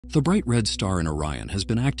The bright red star in Orion has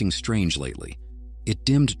been acting strange lately. It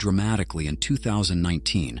dimmed dramatically in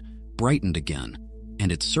 2019, brightened again,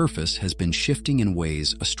 and its surface has been shifting in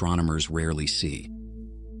ways astronomers rarely see.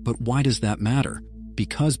 But why does that matter?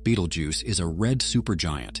 Because Betelgeuse is a red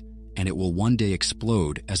supergiant, and it will one day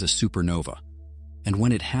explode as a supernova. And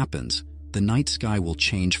when it happens, the night sky will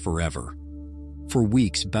change forever. For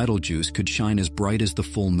weeks, Betelgeuse could shine as bright as the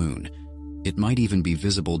full moon. It might even be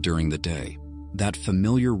visible during the day. That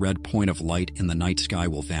familiar red point of light in the night sky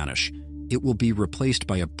will vanish. It will be replaced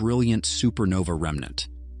by a brilliant supernova remnant.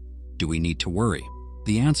 Do we need to worry?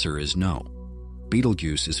 The answer is no.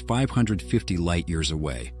 Betelgeuse is 550 light-years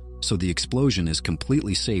away, so the explosion is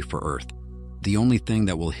completely safe for Earth. The only thing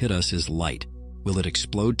that will hit us is light. Will it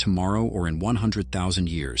explode tomorrow or in 100,000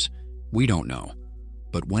 years? We don't know.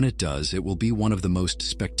 But when it does, it will be one of the most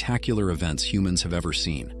spectacular events humans have ever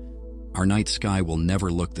seen. Our night sky will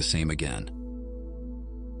never look the same again.